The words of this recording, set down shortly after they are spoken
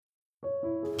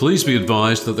Please be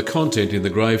advised that the content in the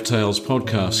Grave Tales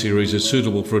podcast series is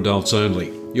suitable for adults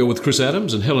only. You're with Chris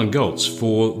Adams and Helen Goltz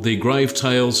for the Grave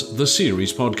Tales, the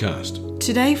series podcast.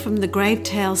 Today from the Grave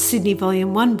Tales Sydney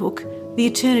Volume 1 book, The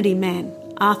Eternity Man,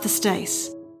 Arthur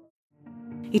Stace.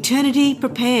 Eternity,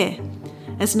 prepare!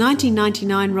 As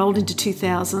 1999 rolled into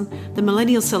 2000, the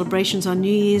millennial celebrations on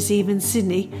New Year's Eve in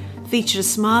Sydney featured a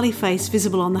smiley face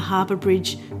visible on the Harbour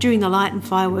Bridge during the light and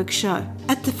fireworks show.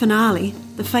 At the finale,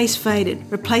 the face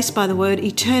faded, replaced by the word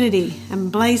eternity,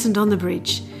 emblazoned on the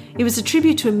bridge. It was a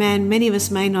tribute to a man many of us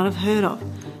may not have heard of,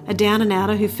 a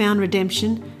down-and-outer who found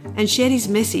redemption and shared his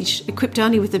message, equipped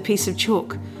only with a piece of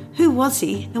chalk. Who was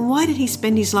he, and why did he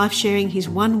spend his life sharing his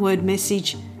one-word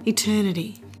message,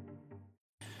 eternity?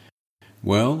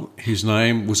 Well, his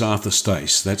name was Arthur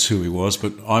Stace. That's who he was,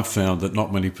 but I've found that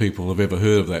not many people have ever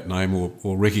heard of that name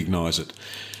or recognise it.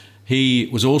 He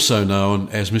was also known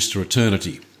as Mr.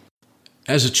 Eternity.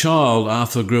 As a child,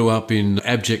 Arthur grew up in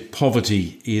abject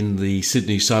poverty in the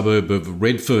Sydney suburb of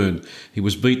Redfern. He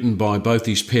was beaten by both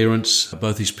his parents.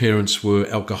 Both his parents were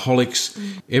alcoholics.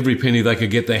 Every penny they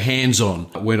could get their hands on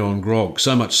went on grog,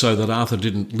 so much so that Arthur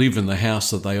didn't live in the house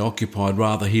that they occupied.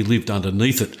 Rather, he lived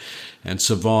underneath it and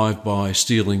survived by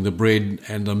stealing the bread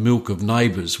and the milk of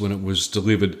neighbours when it was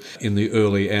delivered in the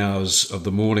early hours of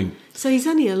the morning. So he's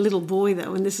only a little boy,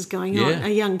 though, when this is going on, a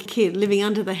young kid living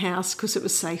under the house because it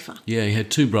was safer. Yeah, he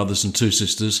had two brothers and two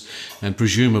sisters, and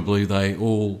presumably they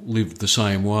all lived the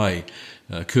same way,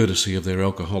 courtesy of their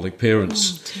alcoholic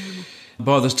parents. Oh, terrible.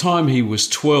 By the time he was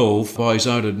 12, by his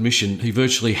own admission, he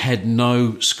virtually had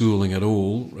no schooling at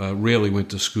all, rarely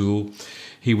went to school.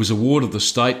 He was a ward of the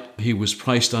state. He was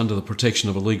placed under the protection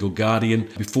of a legal guardian.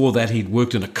 Before that, he'd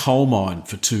worked in a coal mine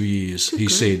for 2 years, he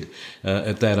said,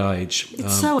 at that age.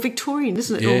 It's so Victorian,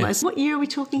 isn't it, almost? What year are we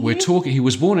talking here? He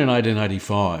was born in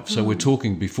 1885, so we're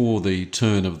talking before the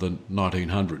turn of the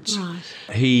 1900s.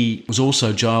 Right. He was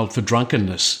also jailed for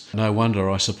drunkenness. No wonder,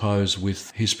 I suppose, with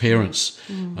his parents,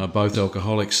 both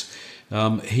alcoholics.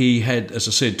 He had, as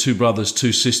I said, two brothers,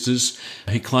 two sisters.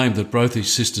 He claimed that both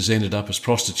his sisters ended up as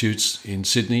prostitutes in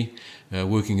Sydney,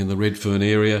 working in the Redfern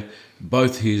area.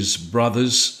 Both his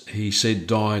brothers, he said,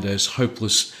 died as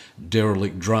hopeless,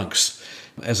 derelict drunks.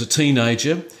 As a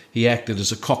teenager, he acted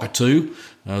as a cockatoo.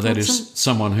 That is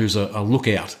someone who's a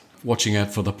lookout, watching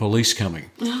out for the police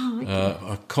coming. Oh, okay.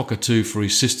 A cockatoo for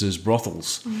his sister's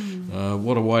brothels.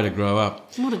 What a way to grow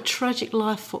up. What a tragic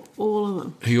life for all of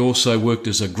them. He also worked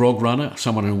as a grog runner,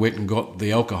 someone who went and got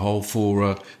the alcohol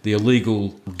for the illegal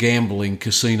gambling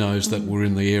casinos that were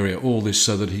in the area, all this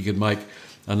so that he could make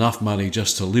enough money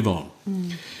just to live on.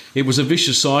 It was a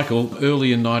vicious cycle.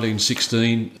 Early in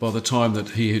 1916, by the time that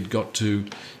he had got to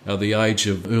the age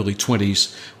of early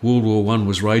 20s, World War I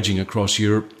was raging across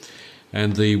Europe.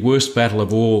 And the worst battle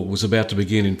of all was about to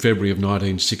begin in February of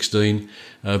 1916,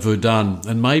 Verdun.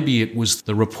 And maybe it was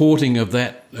the reporting of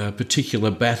that particular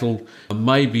battle,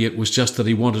 maybe it was just that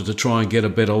he wanted to try and get a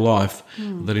better life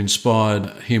that inspired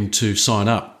him to sign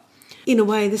up. In a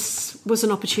way, this was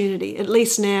an opportunity. At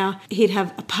least now he'd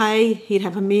have a pay, he'd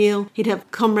have a meal, he'd have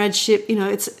comradeship. You know,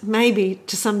 it's maybe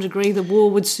to some degree the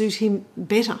war would suit him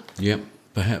better. Yep,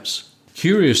 perhaps.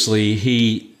 Curiously,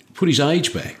 he put his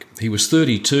age back. He was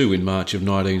 32 in March of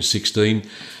 1916,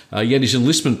 yet his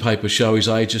enlistment papers show his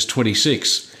age as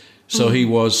 26. So he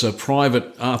was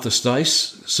Private Arthur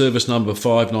Stace, service number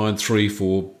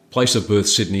 5934, place of birth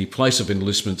Sydney, place of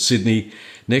enlistment Sydney,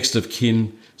 next of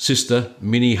kin sister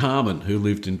Minnie Harmon, who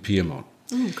lived in Pyrmont.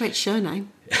 Great show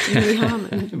name, Minnie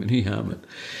Harmon. Minnie Harmon.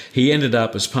 He ended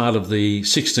up as part of the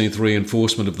 16th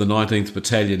Reinforcement of the 19th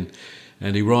Battalion,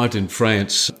 and he arrived in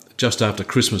France just after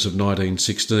Christmas of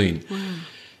 1916. Wow.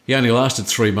 He only lasted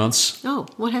 3 months. Oh,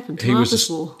 what happened to Arthur's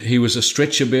War? He was a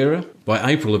stretcher bearer. By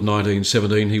April of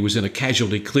 1917, he was in a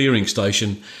casualty clearing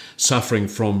station suffering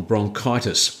from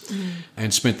bronchitis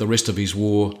and spent the rest of his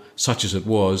war, such as it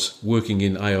was, working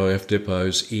in AIF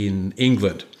depots in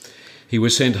England. He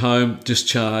was sent home,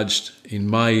 discharged in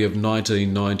May of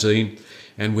 1919,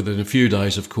 and within a few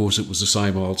days, of course, it was the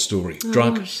same old story.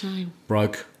 Drunk, what a shame.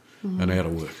 broke, and out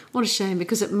of work. What a shame,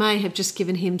 because it may have just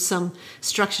given him some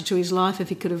structure to his life if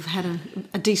he could have had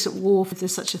a decent war, if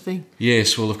there's such a thing.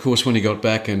 Yes, well, of course, when he got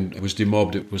back and was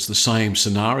demobbed, it was the same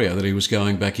scenario that he was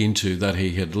going back into that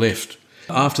he had left.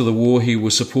 After the war, he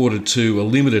was supported to a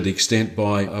limited extent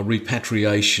by a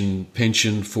repatriation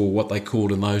pension for what they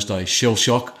called in those days shell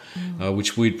shock,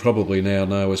 which we'd probably now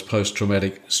know as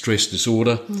post-traumatic stress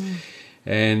disorder.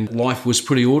 And life was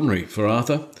pretty ordinary for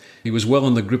Arthur. He was well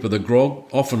in the grip of the grog,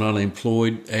 often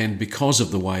unemployed, and because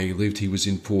of the way he lived, he was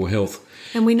in poor health.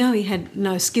 And we know he had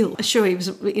no skill. Sure, he was,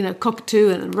 cockatoo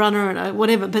and a runner and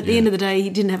whatever, but at the end of the day, he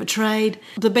didn't have a trade.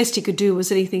 The best he could do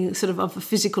was anything sort of a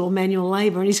physical or manual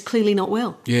labour, and he's clearly not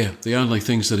well. Yeah, the only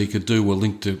things that he could do were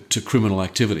linked to criminal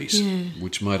activities,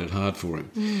 which made it hard for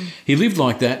him. He lived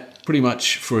like that pretty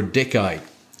much for a decade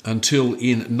until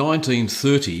in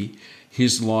 1930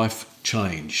 his life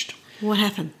changed. What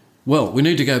happened? Well, we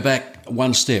need to go back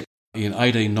one step. In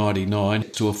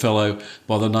 1899 to a fellow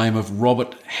by the name of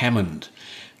Robert Hammond.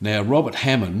 Now, Robert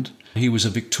Hammond, he was a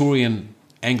Victorian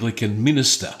Anglican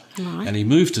minister, and he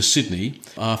moved to Sydney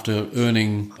after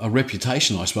earning a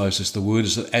reputation, I suppose is the word,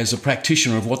 as a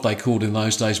practitioner of what they called in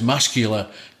those days muscular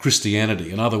Christianity.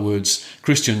 In other words,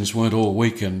 Christians weren't all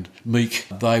weak and meek.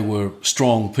 They were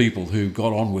strong people who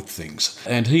got on with things.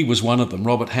 And he was one of them.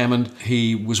 Robert Hammond,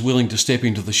 he was willing to step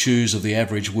into the shoes of the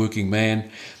average working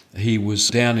man. He was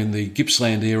down in the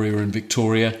Gippsland area in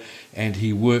Victoria, and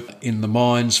he worked in the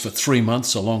mines for 3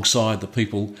 months alongside the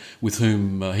people with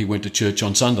whom he went to church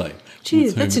on Sunday. Gee,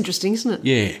 that's interesting, isn't it?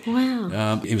 Yeah.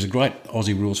 Wow. He was a great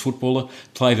Aussie rules footballer,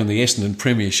 played in the Essendon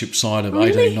Premiership side of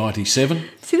Really? 1897.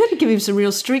 See, that'd give him some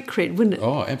real street cred, wouldn't it?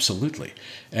 Oh, absolutely.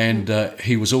 And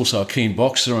he was also a keen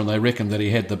boxer, and they reckoned that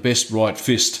he had the best right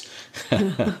fist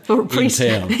For a priest.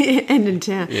 in town. And in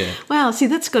town. Yeah. Wow, see,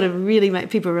 that's got to really make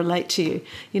people relate to you.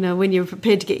 When you're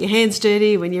prepared to get your hands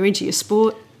dirty, when you're into your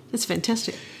sport. That's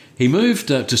fantastic. He moved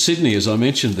to Sydney, as I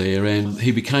mentioned there, and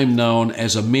he became known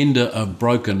as a mender of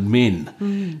broken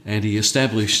men. And he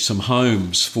established some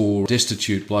homes for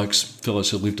destitute blokes,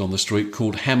 fellows who lived on the street,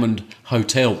 called Hammond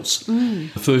Hotels.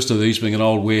 The first of these being an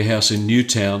old warehouse in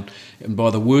Newtown. And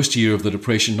by the worst year of the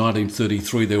Depression,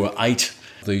 1933, there were 8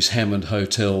 of these Hammond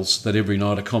Hotels that every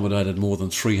night accommodated more than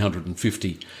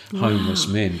 350 homeless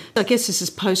men. I guess this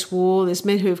is post-war. There's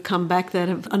men who have come back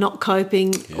that are not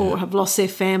coping or have lost their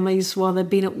families while they've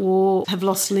been at war, have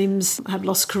lost limbs, have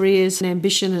lost careers and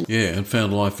ambition. And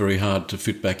found life very hard to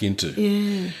fit back into.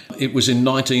 Yeah. It was in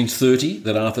 1930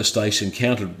 that Arthur Stace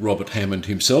encountered Robert Hammond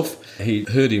himself. He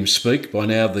heard him speak. By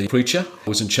now the preacher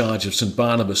was in charge of St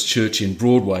Barnabas Church in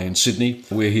Broadway in Sydney,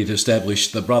 where he'd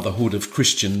established the Brotherhood of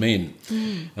Christian Men.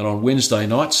 And on Wednesday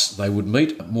nights they would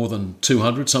meet, more than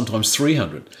 200, sometimes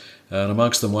 300. And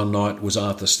amongst them one night was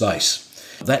Arthur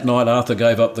Stace. That night Arthur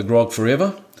gave up the grog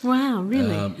forever. Wow,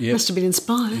 really? Yep. Must have been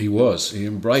inspired. He was. He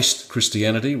embraced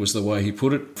Christianity, was the way he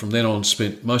put it. From then on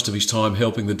spent most of his time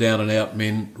helping the down-and-out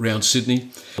men around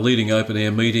Sydney, leading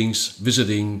open-air meetings,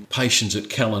 visiting patients at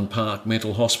Callan Park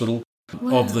Mental Hospital.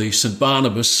 Wow. Of the St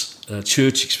Barnabas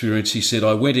church experience, he said,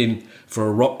 I went in for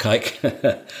a rock cake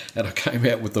and I came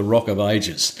out with the rock of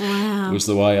ages. Wow. Was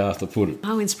the way Arthur put it.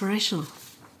 How inspirational.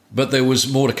 But there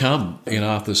was more to come in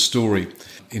Arthur's story,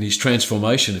 in his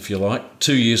transformation, if you like.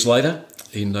 2 years later,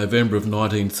 in November of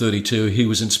 1932, he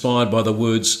was inspired by the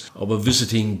words of a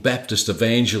visiting Baptist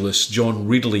evangelist, John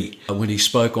Ridley, when he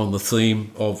spoke on the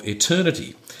theme of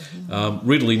eternity.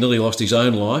 Ridley nearly lost his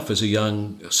own life as a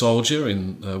young soldier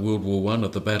in World War I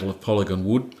at the Battle of Polygon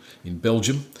Wood in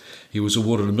Belgium. He was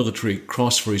awarded a military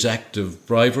cross for his act of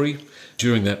bravery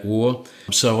during that war.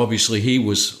 So obviously he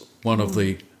was one of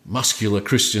the muscular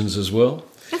Christians as well.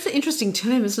 That's an interesting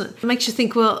term, isn't it? It makes you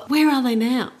think, well, where are they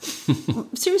now?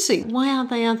 Seriously, why aren't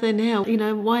they out there now?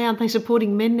 Why aren't they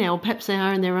supporting men now? Or perhaps they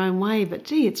are in their own way, but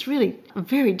gee, it's really a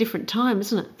very different time,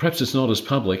 isn't it? Perhaps it's not as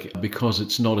public because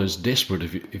it's not as desperate,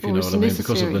 if you know what I mean, necessary.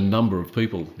 because of the number of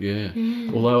people, yeah.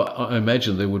 Although I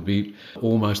imagine there would be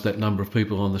almost that number of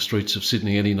people on the streets of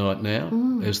Sydney any night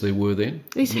now as there were then.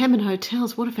 These Hammond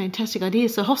Hotels, what a fantastic idea.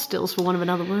 So hostels, for want of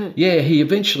another word. Yeah, he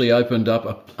eventually opened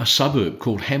up a suburb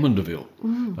called Hammondville,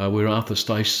 where Arthur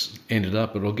Stace ended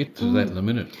up, but I'll get to that in a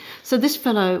minute. So this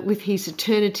fellow, with his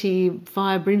eternity,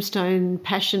 fire, brimstone,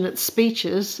 passionate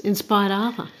speeches, inspired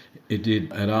Arthur. It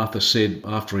did, and Arthur said,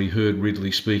 after he heard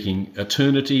Ridley speaking,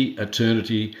 eternity,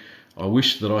 eternity, I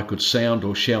wish that I could sound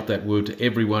or shout that word to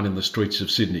everyone in the streets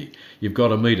of Sydney. You've got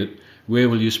to meet it. Where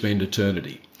will you spend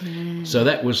eternity? So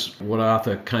that was what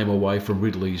Arthur came away from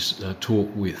Ridley's talk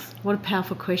with. What a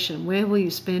powerful question. Where will you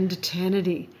spend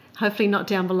eternity? Hopefully not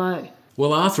down below.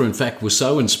 Well, Arthur, in fact, was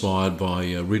so inspired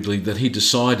by Ridley that he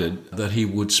decided that he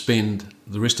would spend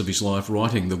the rest of his life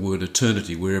writing the word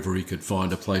eternity wherever he could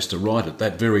find a place to write it.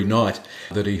 That very night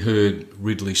that he heard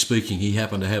Ridley speaking, he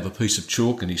happened to have a piece of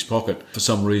chalk in his pocket for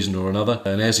some reason or another,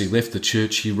 and as he left the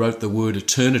church, he wrote the word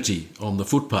eternity on the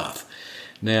footpath.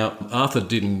 Now, Arthur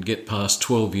didn't get past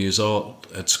 12 years old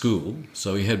at school,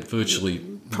 so he had virtually...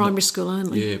 Primary school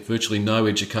only. Yeah, virtually no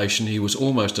education. He was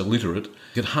almost illiterate.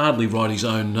 He could hardly write his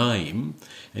own name,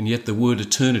 and yet the word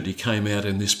eternity came out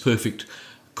in this perfect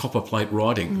copper plate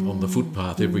writing on the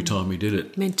footpath every time he did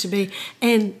it. Meant to be.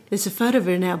 And there's a photo of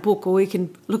it in our book, or we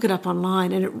can look it up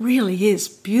online, and it really is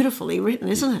beautifully written,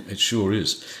 isn't it? It sure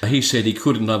is. He said he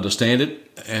couldn't understand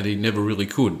it, and he never really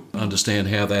could understand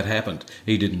how that happened.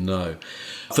 He didn't know.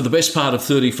 For the best part of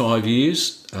 35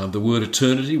 years, the word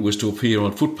eternity was to appear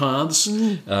on footpaths,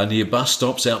 near bus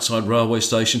stops, outside railway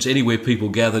stations, anywhere people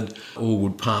gathered or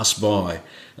would pass by.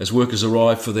 As workers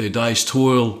arrived for their day's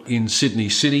toil in Sydney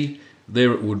City,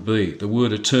 there it would be, the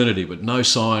word eternity, but no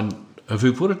sign of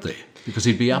who put it there, because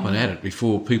he'd be up and at it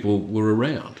before people were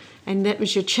around. And that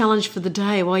was your challenge for the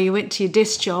day while you went to your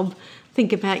desk job.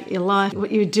 Think about your life,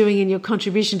 what you were doing in your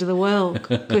contribution to the world,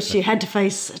 because you had to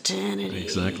face eternity.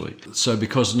 Exactly. So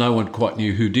because no one quite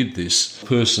knew who did this, the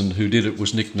person who did it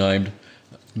was nicknamed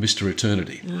Mr.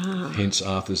 Eternity, hence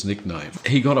Arthur's nickname.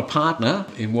 He got a partner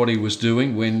in what he was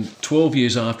doing when 12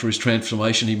 years after his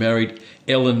transformation he married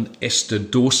Ellen Esther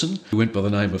Dawson, who went by the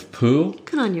name of Pearl.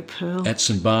 Good on you, Pearl. At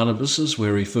St Barnabas's,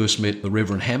 where he first met the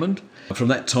Reverend Hammond. From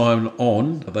that time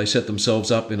on, they set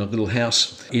themselves up in a little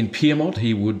house in Pyrmont.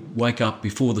 He would wake up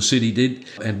before the city did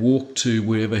and walk to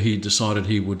wherever he decided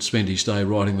he would spend his day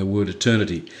writing the word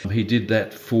eternity. He did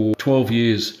that for 12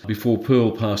 years before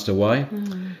Pearl passed away,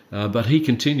 but he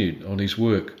continued on his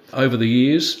work. Over the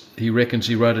years, he reckons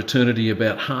he wrote eternity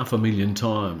about 500,000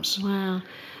 times. Wow.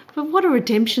 But what a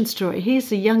redemption story.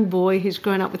 Here's a young boy who's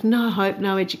grown up with no hope,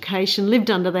 no education, lived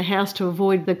under the house to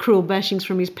avoid the cruel bashings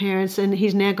from his parents, and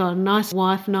he's now got a nice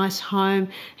wife, nice home.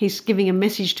 He's giving a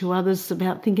message to others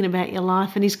about thinking about your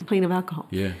life, and he's clean of alcohol.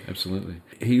 Yeah, absolutely.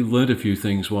 He learnt a few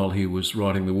things while he was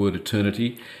writing the word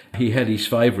eternity. He had his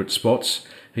favourite spots.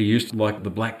 He used to like the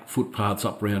black footpaths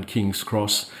up round King's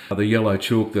Cross. The yellow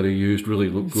chalk that he used really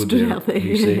looked good Stood there, out there,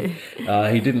 he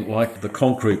said. He didn't like the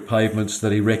concrete pavements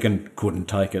that he reckoned couldn't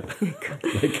take it.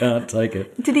 They can't take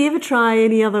it. Did he ever try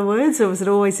any other words, or was it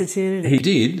always eternity? He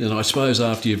did, and I suppose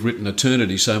after you've written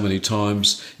eternity so many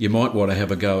times, you might want to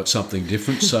have a go at something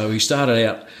different. So he started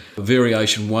out,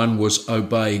 variation 1 was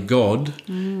obey God.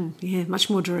 Yeah, much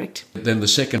more direct. Then the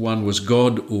second one was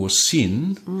God or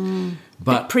sin.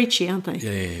 But preachy, aren't they?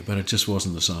 Yeah, but it just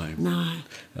wasn't the same. No.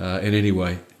 And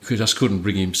anyway, he just couldn't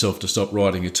bring himself to stop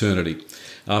writing eternity.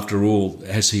 After all,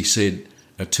 as he said,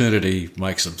 eternity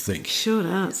makes him think. Sure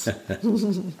does.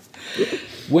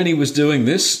 When he was doing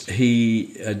this,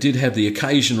 he did have the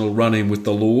occasional run-in with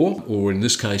the law, or in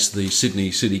this case, the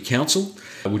Sydney City Council,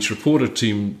 which reported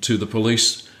him to the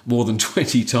police more than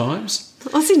 20 times.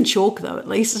 I was in chalk, though, at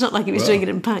least. It's not like he was doing it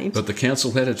in paint. But the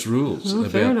council had its rules fair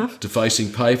about enough.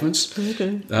 defacing pavements.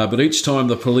 Okay. But each time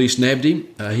the police nabbed him,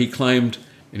 he claimed,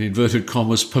 in inverted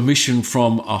commas, permission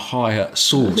from a higher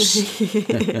source.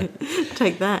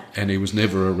 Take that. And he was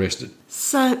never arrested.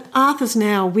 So Arthur's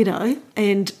now a widow,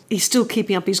 and he's still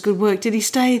keeping up his good work. Did he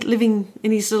stay living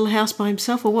in his little house by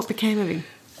himself, or what became of him?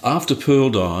 After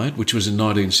Pearl died, which was in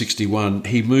 1961,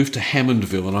 he moved to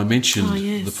Hammondville, and I mentioned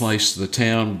the place, the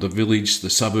town, the village,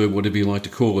 the suburb, whatever you like to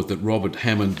call it, that Robert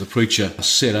Hammond, the preacher,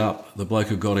 set up, the bloke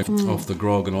who got him off the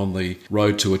grog and on the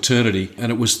road to eternity.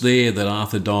 And it was there that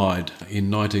Arthur died in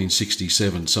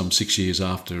 1967, some 6 years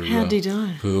after How did he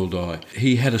die? Pearl died.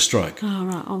 He had a stroke. Oh,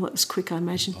 right. Oh, that was quick, I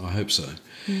imagine. I hope so.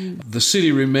 The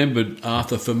city remembered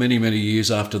Arthur for many, many years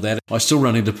after that. I still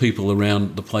run into people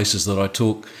around the places that I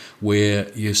talk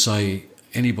where you say,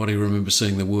 anybody remember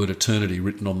seeing the word eternity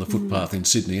written on the footpath in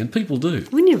Sydney? And people do.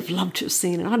 Wouldn't you have loved to have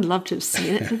seen it? I'd love to have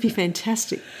seen it. It would be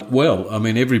fantastic. Well, I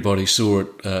mean, everybody saw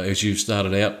it as you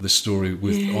started out this story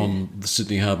with on the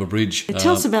Sydney Harbour Bridge.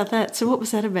 Tell us about that. So what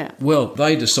was that about? Well,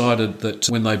 they decided that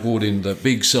when they brought in the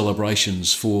big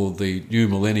celebrations for the new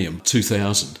millennium,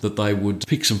 2000, that they would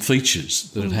pick some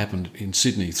features that had happened in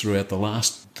Sydney throughout the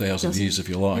last 1,000 years, if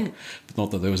you like. Yeah.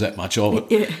 Not that there was that much of it.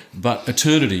 Yeah. But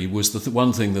eternity was the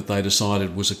one thing that they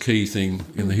decided was a key thing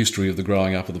in the history of the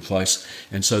growing up of the place.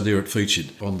 And so there it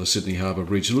featured on the Sydney Harbour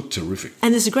Bridge. It looked terrific.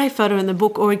 And there's a great photo in the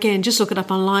book, or again, just look it up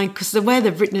online, because the way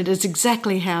they've written it is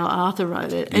exactly how Arthur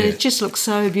wrote it. And it just looks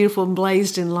so beautiful and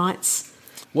blazed in lights.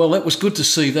 Well, that was good to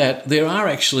see that. There are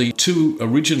actually 2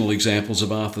 original examples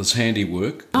of Arthur's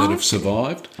handiwork that have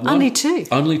survived. Only 2?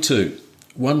 Only 2.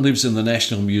 One lives in the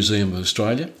National Museum of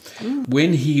Australia.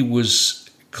 When he was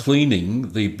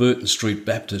cleaning the Burton Street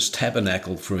Baptist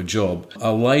Tabernacle for a job,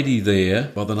 a lady there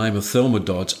by the name of Thelma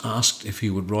Dodds asked if he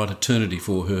would write eternity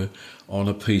for her on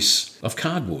a piece of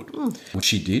cardboard, which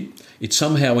she did. It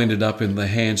somehow ended up in the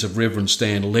hands of Reverend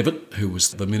Stan Levitt, who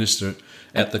was the minister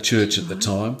at the church at the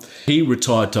time. He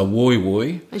retired to Woy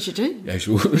Woy. As you do. As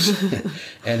you would.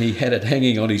 And he had it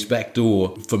hanging on his back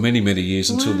door for many, many years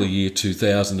until the year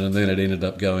 2000, and then it ended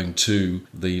up going to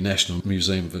the National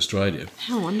Museum of Australia.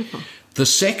 How wonderful. The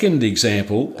second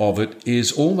example of it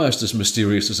is almost as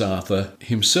mysterious as Arthur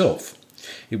himself.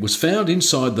 It was found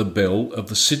inside the bell of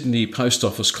the Sydney Post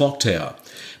Office clock tower.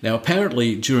 Now,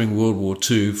 apparently during World War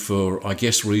II, for, I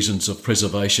guess, reasons of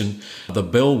preservation, the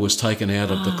bell was taken out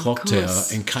of the clock tower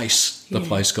in case the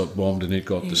place got bombed and it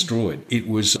got destroyed. It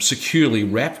was securely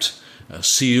wrapped,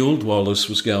 sealed while this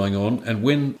was going on, and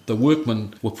when the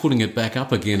workmen were putting it back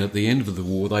up again at the end of the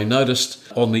war, they noticed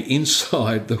on the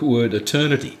inside the word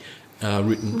eternity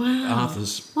written.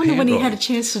 Arthur's I wonder when he handwriting. had a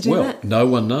chance to do Well, that. no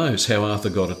one knows how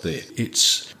Arthur got it there.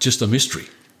 It's just a mystery.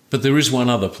 But there is one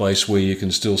other place where you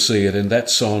can still see it, and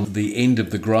that's on the end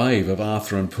of the grave of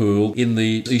Arthur and Poole in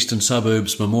the Eastern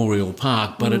Suburbs Memorial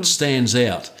Park, but it stands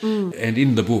out. And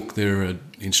in the book there are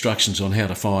instructions on how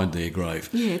to find their grave.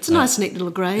 Yeah, it's a nice, neat little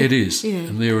grave. It is, Yeah.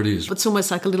 and there it is. It's almost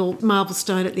like a little marble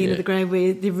stone at the end of the grave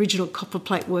where the original copper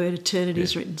plate word eternity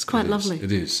is written. It's quite lovely.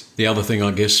 It is. The other thing I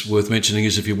guess worth mentioning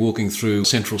is if you're walking through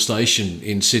Central Station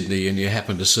in Sydney and you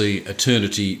happen to see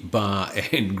Eternity Bar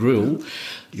and Grill,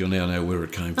 you'll now know where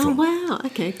it came from. Oh, wow.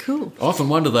 Okay, cool. I often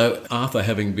wonder, though, Arthur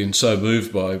having been so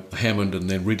moved by Hammond and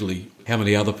then Ridley, how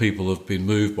many other people have been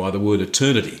moved by the word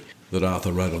eternity that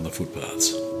Arthur wrote on the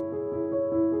footpaths.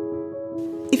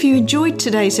 If you enjoyed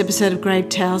today's episode of Grave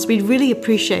Tales, we'd really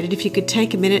appreciate it if you could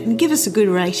take a minute and give us a good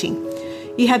rating.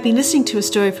 You have been listening to a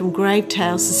story from Grave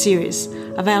Tales, the series,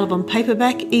 available on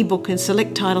paperback, ebook and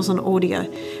select titles on audio.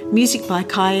 Music by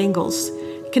Kai Engels.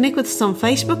 Connect with us on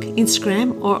Facebook,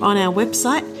 Instagram or on our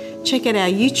website. Check out our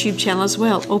YouTube channel as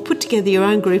well, or put together your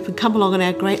own group and come along on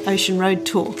our Great Ocean Road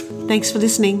tour. Thanks for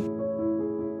listening.